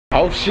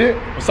Oh shit,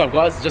 what's up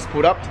guys? Just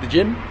pulled up to the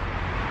gym.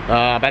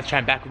 About to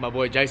train back with my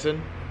boy Jason.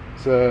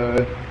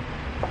 So,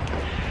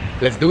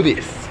 let's do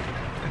this.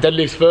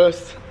 Deadlifts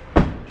first.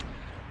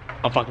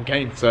 I'm fucking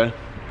keen, so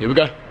here we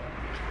go.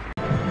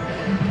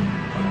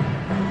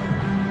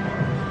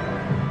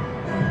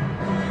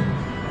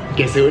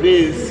 Guess who it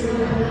is?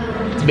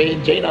 It's me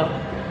and Gina.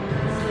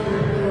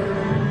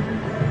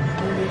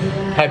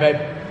 Hey babe,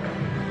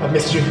 I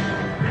missed you.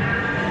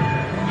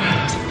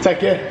 Take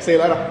care, see you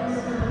later.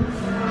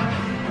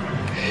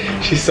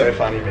 She's so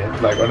funny,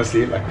 man. Like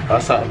honestly, like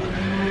last time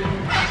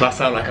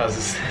like I was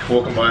just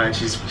walking by and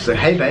she's like,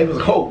 hey babe, I was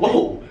like, oh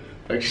whoa,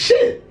 like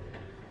shit.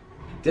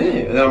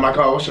 Damn. And then I'm like,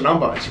 oh, what's your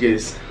number? And she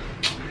goes,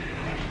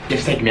 you have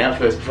to take me out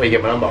first before you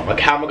get my number. I'm like,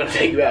 how am I gonna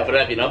take you out if I don't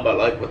have your number?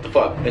 Like, what the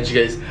fuck? And she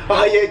goes,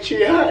 oh yeah,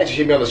 cheer. And she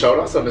hit me on the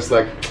shoulder, so I'm just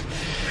like,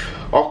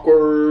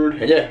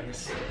 awkward. And yeah,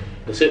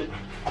 that's it.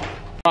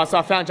 So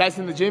I found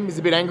Jason in the gym. He's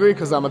a bit angry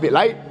because I'm a bit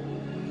late.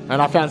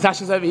 And I found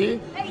Sasha's over here.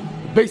 Hey.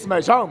 Beast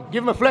mate, show him.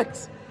 Give him a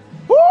flex.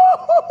 Woo!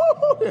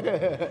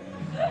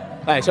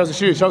 Hey, show us the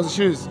shoes. Show us the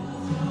shoes.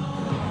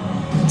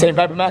 Team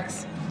Vapor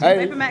Max.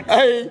 Hey, Vapor Max.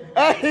 Hey,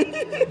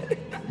 hey.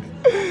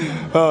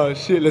 Oh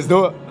shit, let's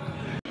do it.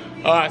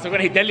 Alright, so we're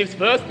gonna hit deadlifts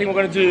first. I think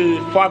we're gonna do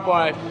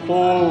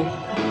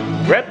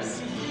 5x4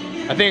 reps.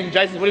 I think,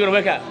 Jason, what are you gonna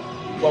work at?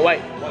 Well, wait.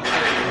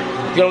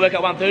 You're gonna work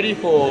at 130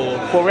 for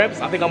 4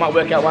 reps. I think I might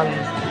work at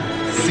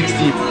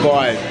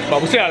 165,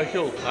 but we'll see how I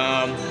feel.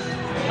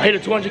 I hit a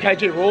 200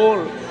 kg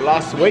raw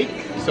last week,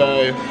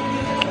 so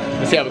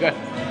let's see how we go.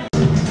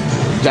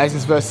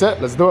 Jason's first set,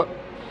 let's do it.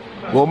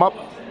 Warm up,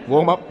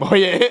 warm up. Oh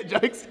yeah,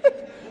 jokes.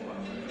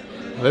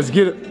 Let's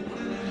get it.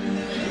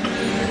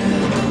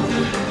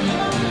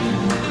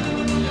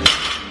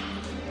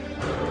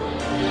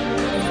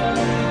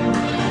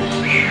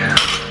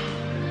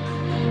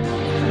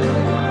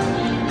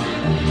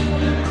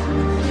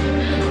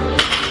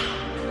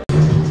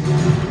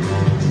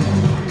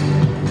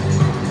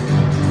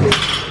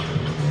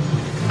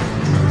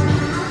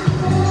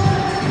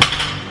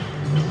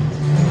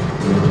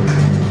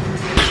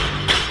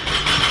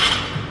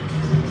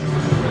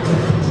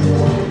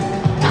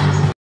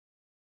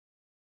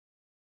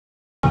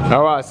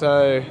 Alright,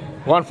 so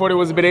 140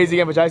 was a bit easy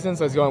again for Jason,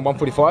 so he's going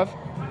 145.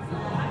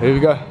 Here we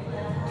go.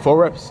 4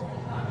 reps.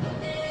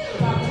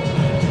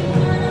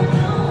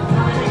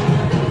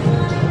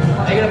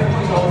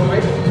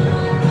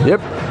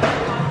 Yep.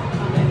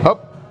 Up.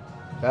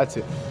 That's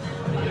it.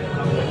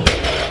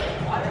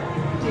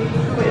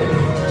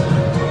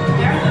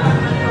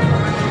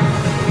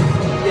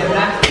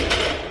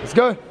 Let's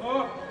go.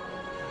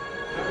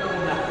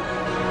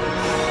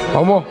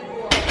 One more.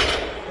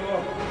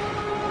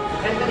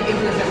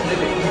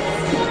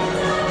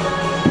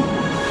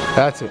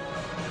 That's it.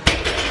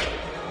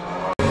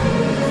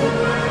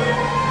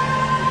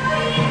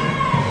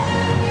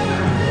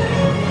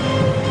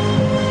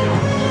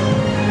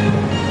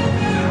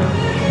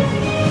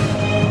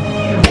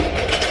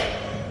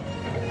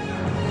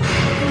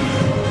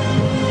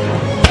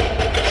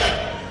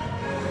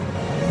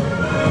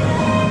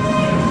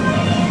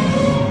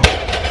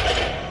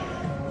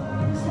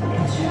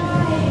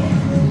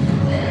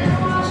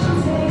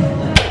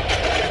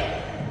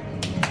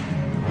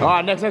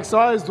 Alright, next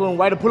exercise, doing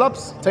weighted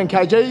pull-ups, 10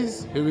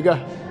 kgs, here we go.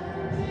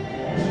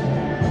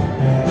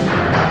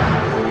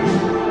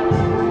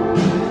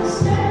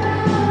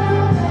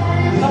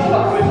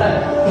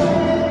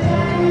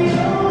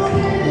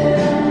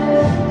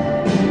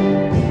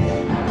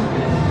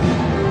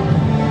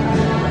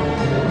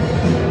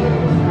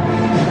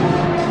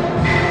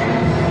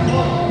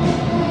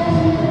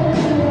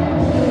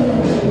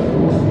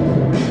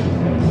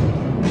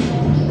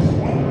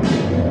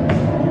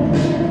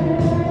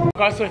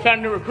 Guys, so we found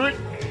a new recruit.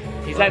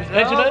 His name's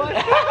Benjamin.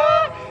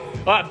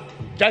 Alright,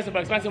 Jason,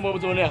 explain to them what we're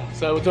doing now.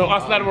 So we're doing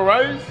isolateral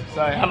rows.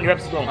 So how many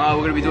reps are we doing? We're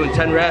going to be doing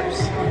 10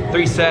 reps,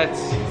 3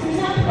 sets,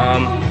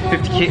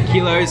 50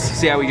 kilos.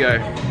 See how we go.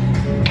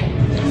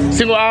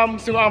 Single arm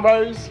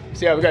rows.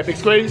 See how we go. Big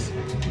squeeze.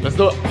 Let's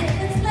do it.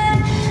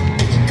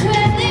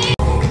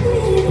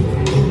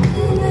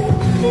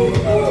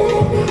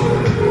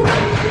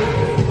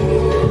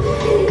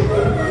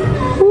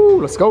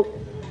 Woo, let's go.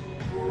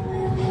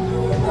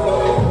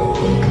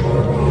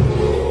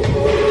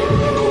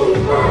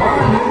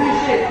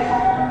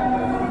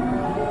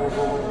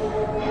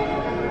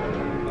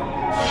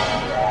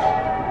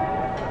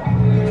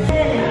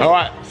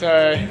 Alright,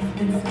 so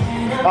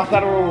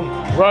bilateral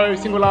row,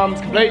 single arms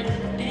complete.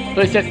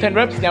 3 sets, 10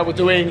 reps. Now we're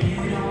doing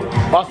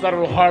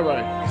bilateral high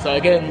row. So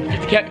again,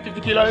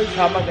 50 kilos,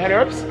 how many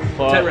reps?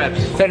 10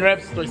 reps. 10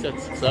 reps, 3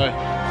 sets. So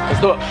let's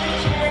do it.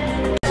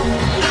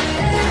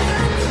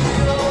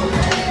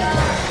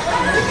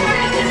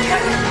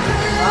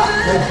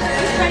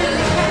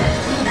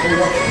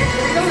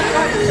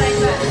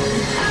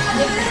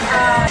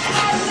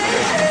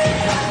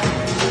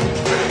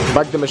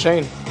 Back the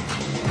machine.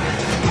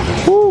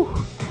 Woo!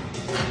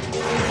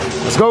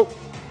 Let's go.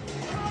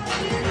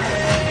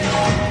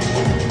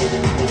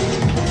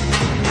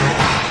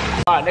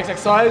 Alright, next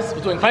exercise,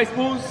 we're doing face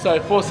pulls,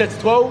 so 4 sets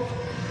of 12.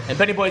 And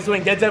Benny Boy's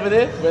doing deads over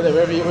there.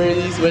 Where he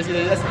is.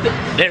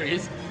 There he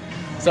is.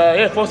 So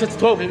yeah, 4 sets of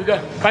 12. Here we go.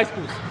 Face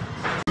pulls.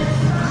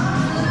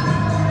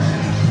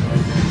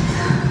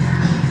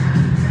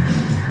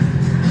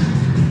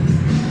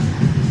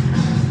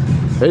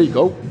 There you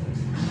go.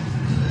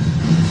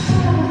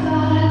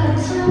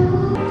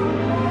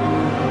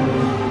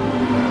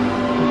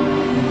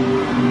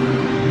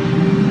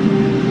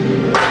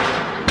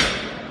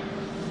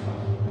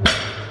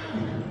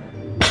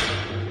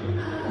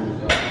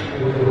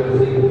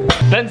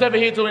 Ben's over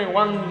here doing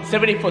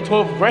 170 for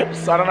 12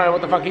 reps. I don't know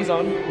what the fuck he's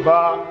on,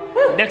 but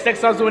next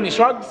exercise doing his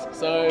shrugs.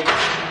 So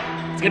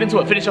let's get into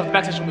it. Finish off the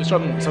back session with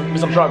some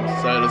shrugs.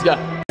 So let's go.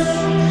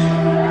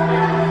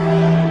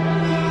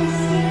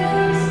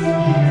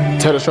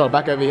 Turtle shrug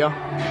back over here.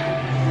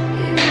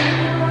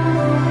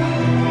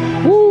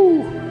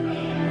 Woo!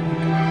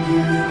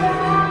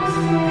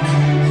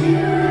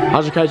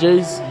 100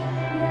 kgs,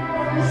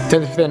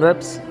 10 to 15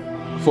 reps,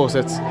 4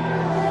 sets.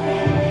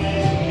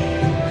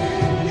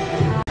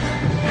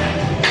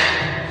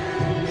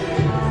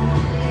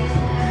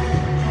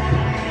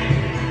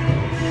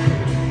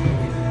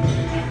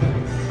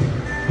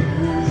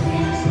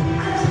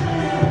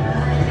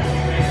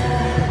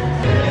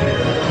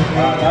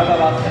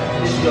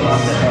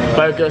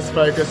 Focus,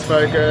 focus,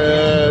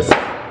 focus.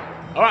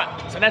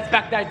 Alright, so that's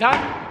back day done.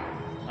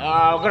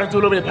 We're gonna do a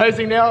little bit of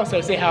posing now,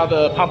 so see how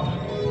the pump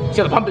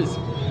is.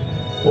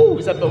 Woo,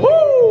 is that the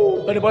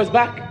woo? Benny Boy's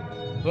back.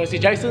 You wanna see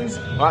Jason's?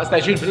 Alright,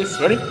 stay tuned for this.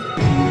 Ready?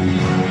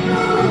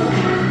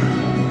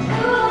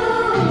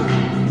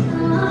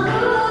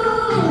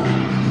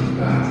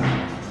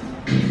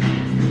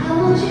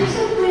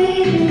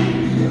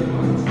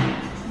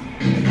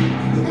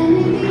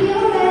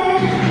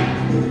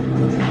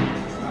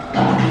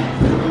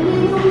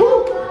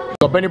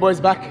 Got Benny Boy's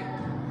back.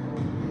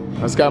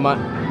 Let's go, mate.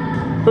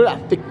 Look at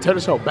that thick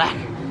turtle shell back.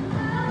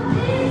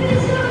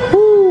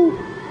 Woo.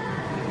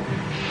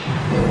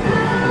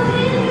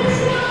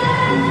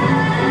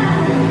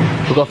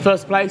 We've got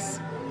first place.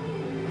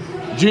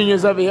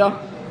 Juniors over here.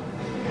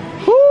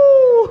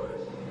 Woo.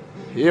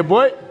 Yeah,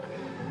 boy.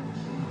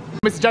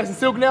 Mr. Jackson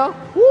Silk now.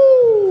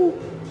 Woo.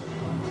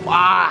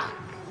 Fuck.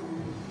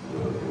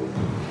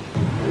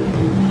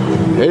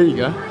 There you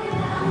go.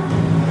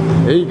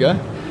 There you go.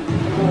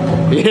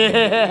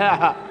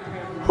 Yeah!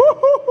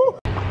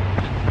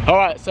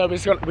 Alright, so we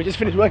just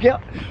finished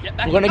workout.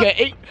 We're gonna go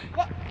eat.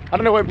 What? I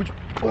don't know where we...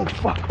 Oh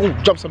fuck, oh,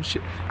 drop some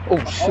shit. Oh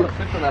shit.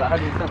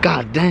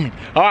 God damn.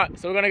 Alright,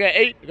 so we're gonna go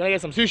eat. We're gonna get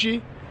some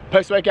sushi,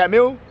 post-workout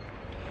meal.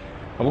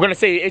 And we're gonna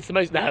see it's the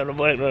most... No,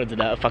 we're not do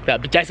that, fuck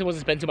that. But Jason wants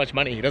to spend too much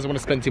money. He doesn't want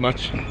to spend too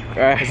much.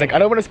 He's like, I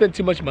don't want to spend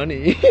too much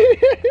money.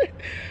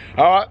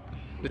 Alright,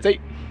 let's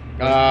eat.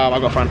 I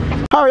got fun.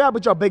 Hurry up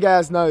with your big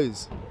ass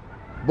nose.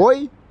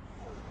 Boy.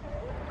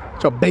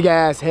 Your big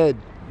ass head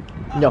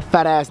and your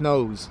fat ass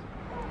nose.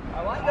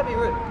 Why you gotta be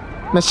rude?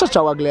 Man, shut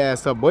your ugly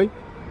ass up, boy. You're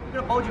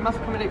gonna bulge your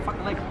muscle coming out your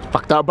fucking leg.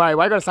 Fucked up, bro.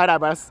 Why you gotta say that,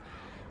 bro?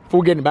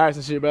 Full getting embarrassed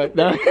and shit, bro.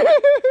 No.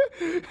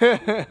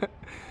 We're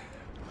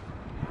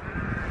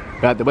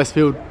at the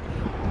Westfield.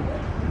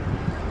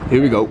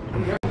 Here we go.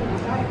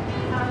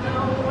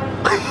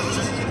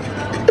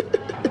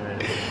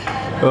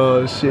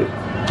 Oh shit.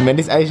 Man,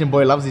 this Asian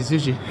boy loves his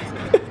sushi.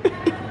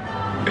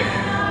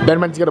 Ben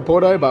meant to get a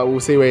Porto, but we'll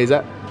see where he's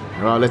at.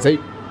 Alright, let's eat.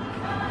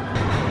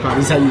 Right,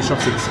 this is how you use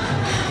chopsticks.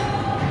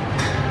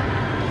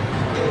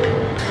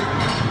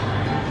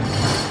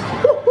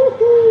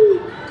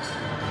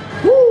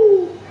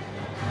 Woo!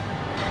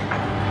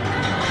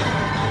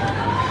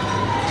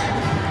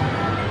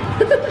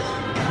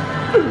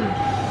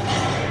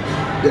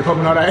 Yeah,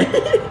 probably not, eh?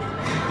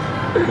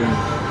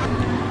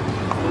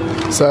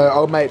 So,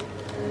 old mate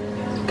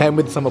came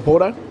with some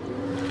Porto.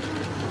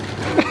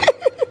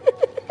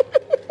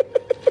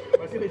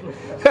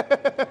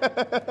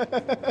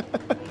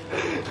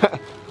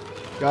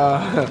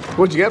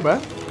 What'd you get, bro? I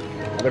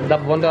got a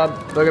double Bondi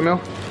burger meal.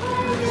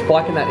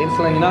 Spiking that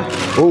insulin, you know.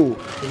 Ooh,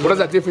 what does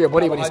that do for your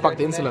body when you spike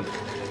the insulin?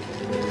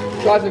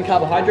 Drives in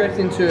carbohydrates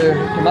into your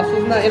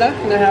muscles and that, you know?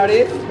 You know how it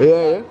is?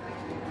 Yeah,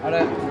 yeah. I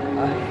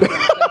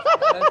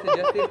don't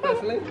suggest it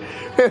personally.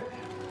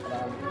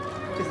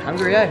 Just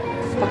hungry, eh?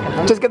 Just fucking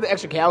hungry. Just get the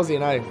extra cows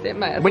in, eh? Yeah,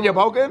 mate. When you're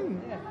bulking,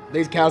 yeah.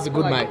 These cows are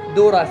good, like, mate.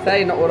 Do what I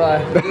say, not what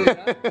I do, you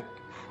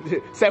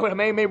know? Say what I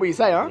mean what you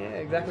say, huh? Yeah,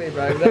 exactly,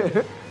 bro.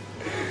 Exactly.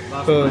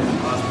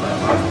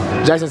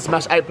 Jason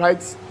smashed 8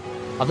 plates.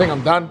 I think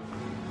I'm done.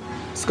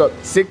 It's got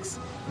 6,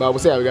 but we'll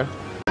see how we go.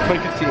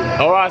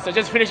 Alright, so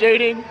just finished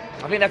eating.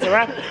 I think that's a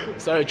wrap.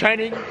 So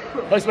training,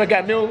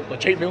 post-workout meal, or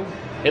cheat meal.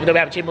 Even though we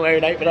have a cheat meal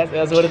every day, but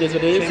that's what it is.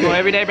 Cheat meal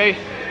every day, baby.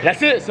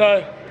 That's it,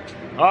 so.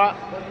 Alright,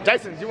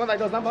 Jason, do you want that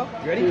guy's number?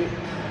 You ready?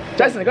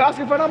 Jason, go ask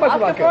him for a number if you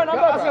like it.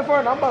 Ask him for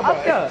a number, bro.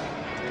 Ask her.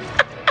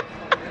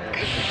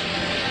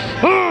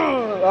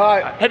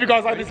 Alright, hope you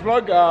guys like this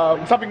vlog.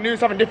 Something new,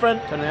 something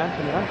different. Turn around,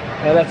 turn around.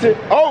 Yeah, that's it.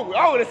 Oh,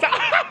 that's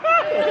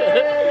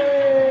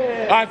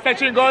Alright, stay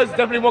tuned, guys.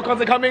 Definitely more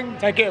content coming.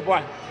 Take care,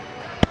 bye.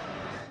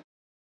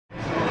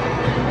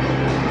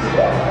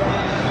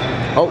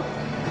 Oh,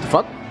 what the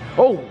fuck?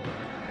 Oh,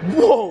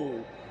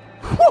 whoa.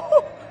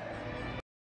 Woo!